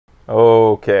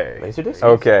Okay. Laserdisc?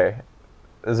 Okay.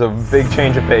 There's a big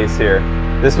change of pace here.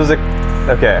 This was a...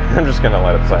 Okay, I'm just gonna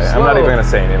let it play. I'm not even gonna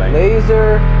say anything.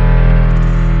 Laser.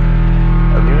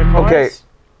 Unicorns? Okay.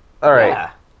 All right.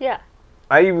 Yeah. Yeah.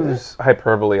 I use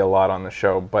hyperbole a lot on the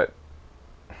show, but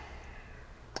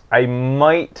I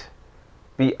might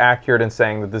be accurate in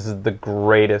saying that this is the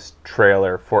greatest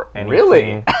trailer for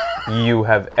anything you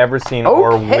have ever seen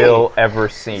or will ever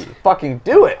see. Fucking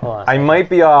do it. I might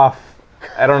be off.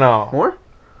 I don't know. More?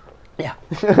 Yeah.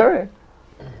 All right.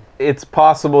 It's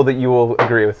possible that you will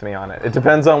agree with me on it. It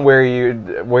depends on where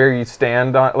you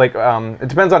stand on. Like, it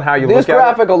depends on how you look at it. This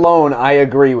graphic alone, I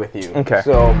agree with you. Okay.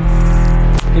 So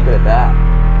keep it at that.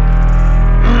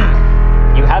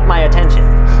 You have my attention.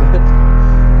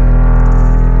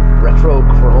 Retro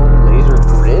chrome laser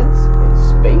grids in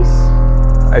space.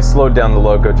 I slowed down the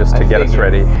logo just to get us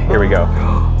ready. Here we go.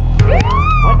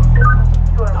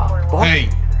 Hey,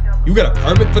 you got a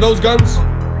permit for those guns?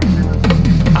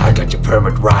 I got your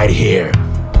permit right here.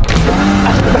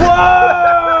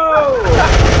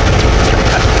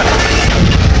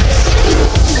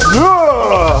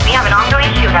 We have an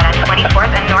ongoing shootout at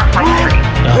 24th and Northwest Street.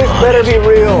 This better be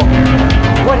real.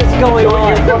 What is going Don't on?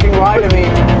 you fucking lie to me.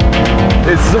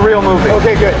 This is a real movie.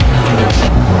 Okay, good.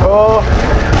 Oh.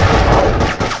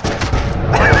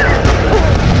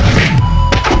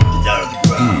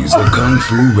 He's a Kung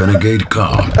Fu renegade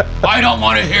cop. I don't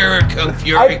want to hear it, Kung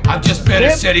Fury. I've just been at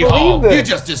can't City believe Hall. this. You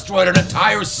just destroyed an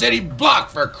entire city block,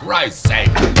 for Christ's sake.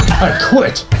 I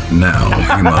quit. Now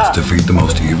he must defeat the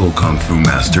most evil Kung Fu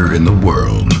master in the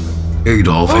world,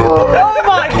 Adolf Hitler. Oh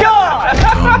my God!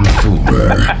 Kung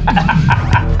Fu-er.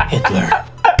 Hitler.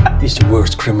 He's the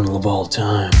worst criminal of all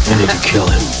time. I need to kill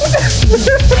him.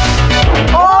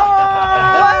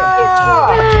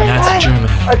 Nazi Germany.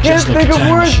 I can't think of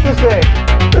words to say.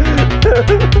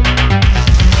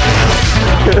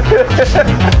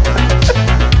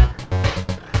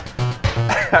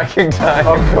 Hacking time.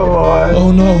 Oh, come on.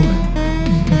 Oh no.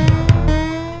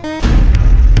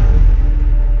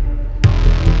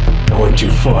 I went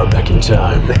too far back in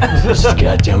time. This is the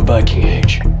goddamn Viking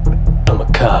Age. I'm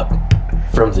a cop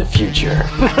from the future.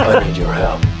 I need your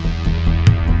help.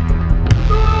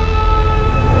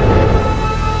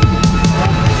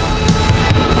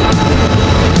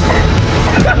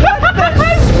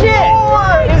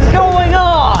 What is going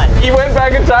on? He went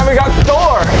back in time and got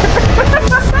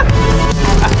Thor.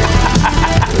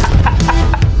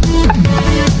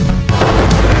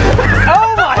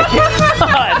 Oh my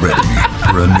God! Ready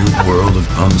for a new world of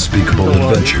unspeakable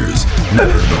adventures,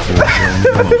 never before shown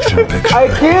in a motion picture. I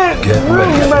can't Get move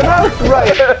ready my mouth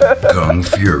right. for Kung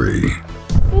Fury.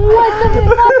 What the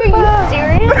fuck?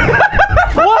 Are you serious?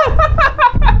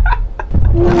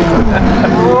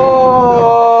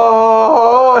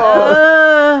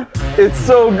 Oh. It's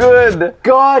so good.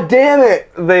 God damn it.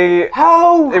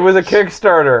 How? It was a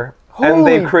Kickstarter. And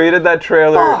they Holy created that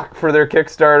trailer fuck. for their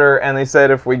Kickstarter, and they said,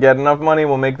 if we get enough money,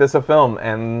 we'll make this a film.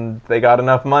 And they got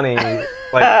enough money,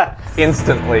 like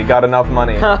instantly got enough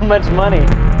money. How much money?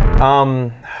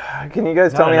 Can you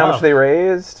guys tell me how enough. much they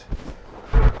raised?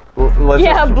 Let's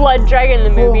Yeah, just Blood Dragon the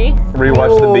movie.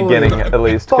 rewatch the Holy beginning at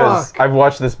least, because fuck. I've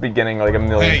watched this beginning like a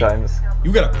million Hey, times.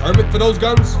 you got a permit for those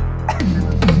guns?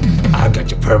 I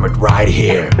got your permit right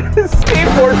here. His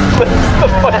skateboard flips the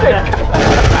bike.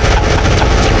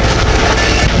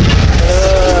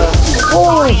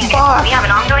 Holy fuck. We have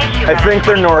an ongoing shootout. I think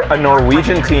they're a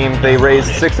Norwegian team. They raised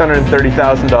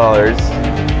 $630,000.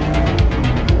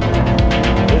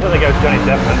 This is like a Johnny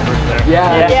Depp first there.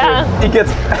 Yeah. Yeah. He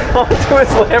gets onto his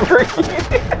Lamborghini.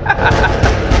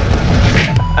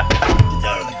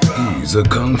 He's a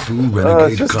Kung Fu Oh, it's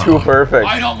renegade just cop. too perfect.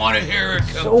 I don't want to hear it,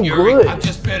 Kung So Fury. good. I've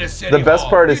just been at City The best Hall.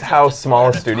 part is You how just small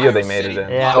a destroyed an studio they entire made it city in.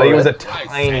 Yeah. Like, it was a block, for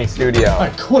Christ's tiny sake. studio I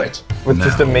quit. with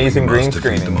just Now amazing he green must defeat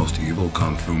the screening. most evil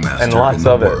Kung Fu master And lots in the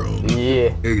of it. world,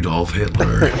 Yeah. Adolf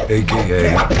Hitler,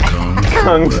 aka Kung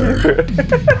Kung Fu-er.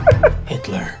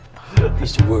 Hitler.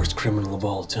 He's the worst criminal of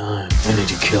all time. I need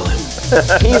to kill him.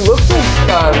 He looks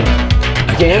like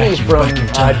Danny from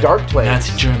Dark Place.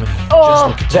 Nazi Germany.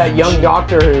 Oh. Just like a That time young machine.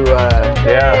 doctor who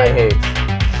Yeah. I hate.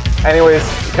 Anyways,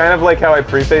 kind of like how I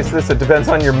preface this, it depends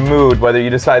on your mood whether you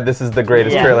decide this is the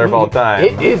greatest Yeah. trailer of all time.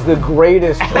 It is the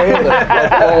greatest trailer of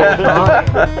all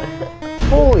time.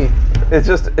 Holy, It's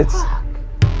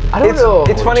I don't know.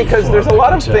 It's funny because there's a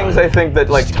lot of things I think that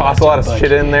like toss a lot of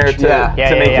shit in there to, Yeah. Yeah,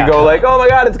 to yeah, make yeah. you go like, oh my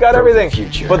god, it's got From the everything.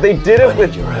 future. But they did it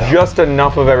with just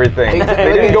enough of everything. They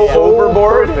didn't go so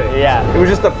overboard. perfect. Yeah. It was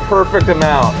just the perfect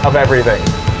amount of everything.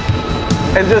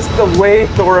 And just the way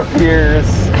Thor appears,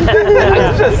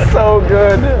 it's just so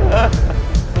good.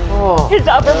 His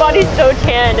upper body's so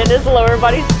tan and his lower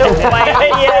body's so white.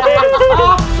 Yeah,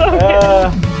 it's so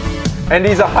good. And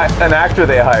he's an actor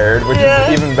they hired, which is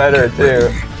even better too.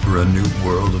 For a new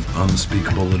world of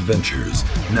unspeakable adventures,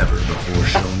 never before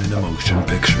shown in a motion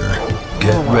picture.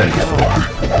 Get ready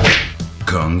for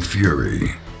Kung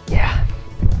Fury. Yeah.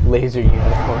 Laser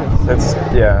unicorns. It's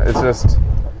just.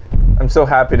 I'm so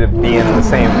happy to be in the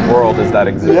same world as that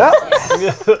exists. Yeah.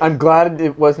 I'm glad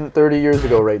it wasn't 30 years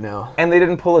ago right now. And they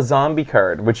didn't pull a zombie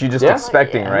card, which you're just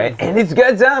expecting, right? And it's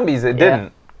got zombies. It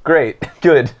didn't. Great.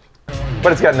 Good.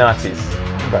 But it's got Nazis.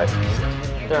 But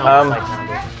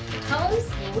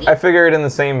I figured in the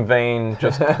same vein,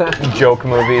 just joke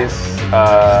movies.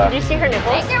 Did you see her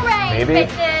nipples? Maybe.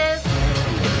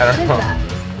 I don't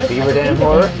know. Beaver Dam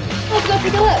horror? Let's go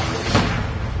take a look.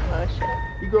 Oh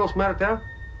shit. You girls met at town?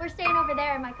 We're staying over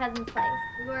there at my cousin's place.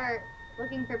 We were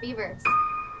looking for beavers.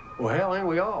 Well, hell, ain't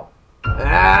we all?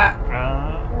 Ah.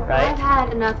 Right? I've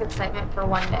had enough excitement for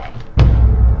one day.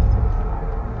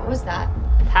 What was that?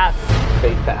 PAX.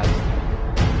 Fake pads.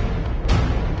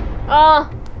 Oh.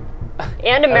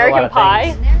 And American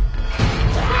Pie. In there?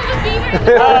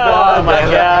 Oh my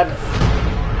god.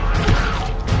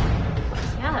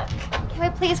 Yeah. Can we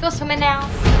please go swimming now?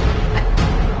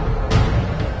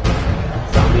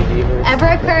 Zombie beavers. Ever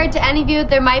occurred to any of you that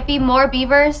there might be more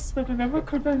beavers?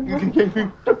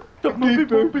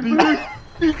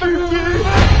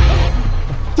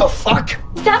 The fuck?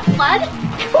 Is that blood?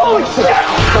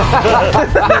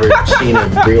 Never seen a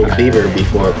real beaver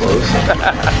before close.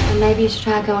 Well, maybe you should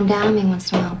try going downing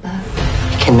once in a while, though.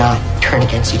 We cannot turn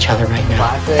against each other right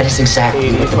now. That is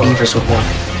exactly what the beavers would want.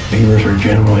 Beavers are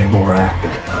generally more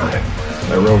active at night.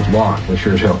 That road's locked. We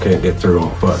sure as hell can't get through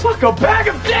on foot. Fuck a bag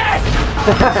of dicks!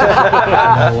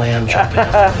 No way I'm jumping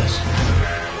after this.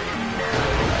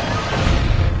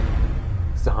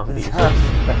 Zombies.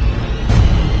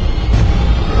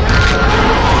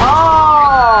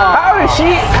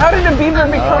 How did a beaver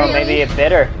become? Oh, maybe it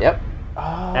bit her. Yep.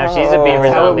 Now she's a beaver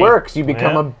That's how it zombie. works. You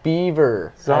become a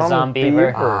beaver. Zombie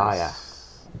beaver. Ah, yeah.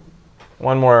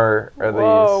 One more of these.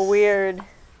 Whoa, weird. Can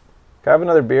I have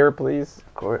another beer, please?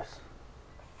 Of course.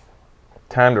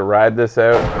 Time to ride this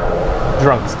out,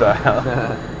 drunk style.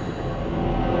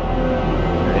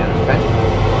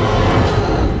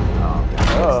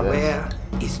 Where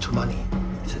is the money?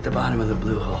 It's at the bottom of the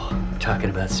blue hole. We're talking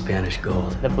about Spanish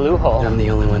gold. The blue hole. I'm the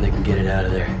only one that can get it out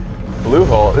of there. Blue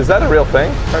hole? Is that a real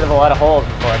thing? Heard of a lot of holes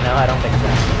before. No, I don't think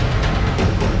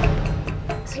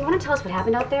so. So you want to tell us what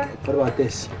happened out there? What about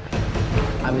this?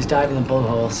 I was diving the blue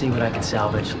hole, see what I could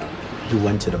salvage. You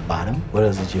went to the bottom? What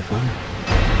else did you find?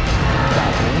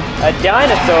 A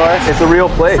dinosaur. It's a real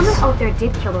place. Someone out there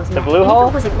did kill those men. The blue hole?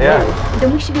 It wasn't Yeah. real.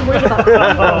 Then we should be worried about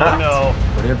Oh no.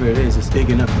 Whatever it is, it's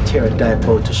big enough to tear a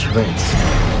dipole to shreds.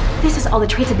 This is all the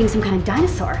traits of being some kind of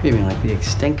dinosaur. You mean like the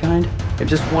extinct kind? If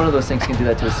just one of those things can do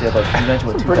that to a sailboat, can you imagine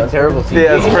what Pretty 2000? terrible TV.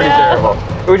 Yeah, it's pretty terrible.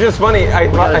 It was just funny. I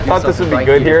gotta do thought this would be something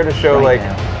good right here to show right like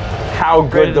now. how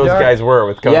good those guys were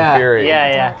with Kung Yeah. Fury.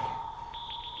 Yeah.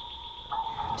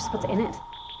 Just what's in it?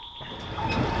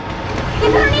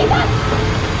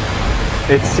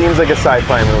 It seems like a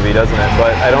sci-fi movie, doesn't it?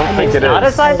 But I don't think it is. Not a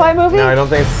sci-fi movie? No, I don't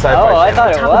think it's a sci-fi. Oh, I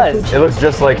channel. thought it was. It looks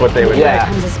just like what they would Yeah.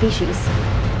 Becomes a species.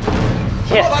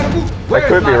 Yeah. make. I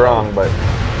could be wrong, but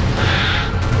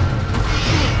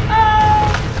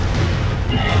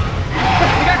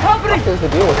Here's the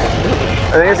deal with it.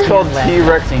 I think it's called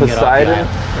T-Rex Poseidon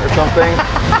or something.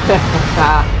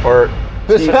 Or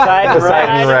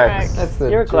Poseidon Rex. That's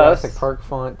the You're Jurassic close. Park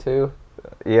font too.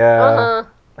 Yeah.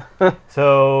 Uh-huh.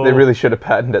 So They really should have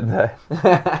patented that.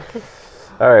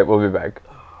 All right, we'll be back.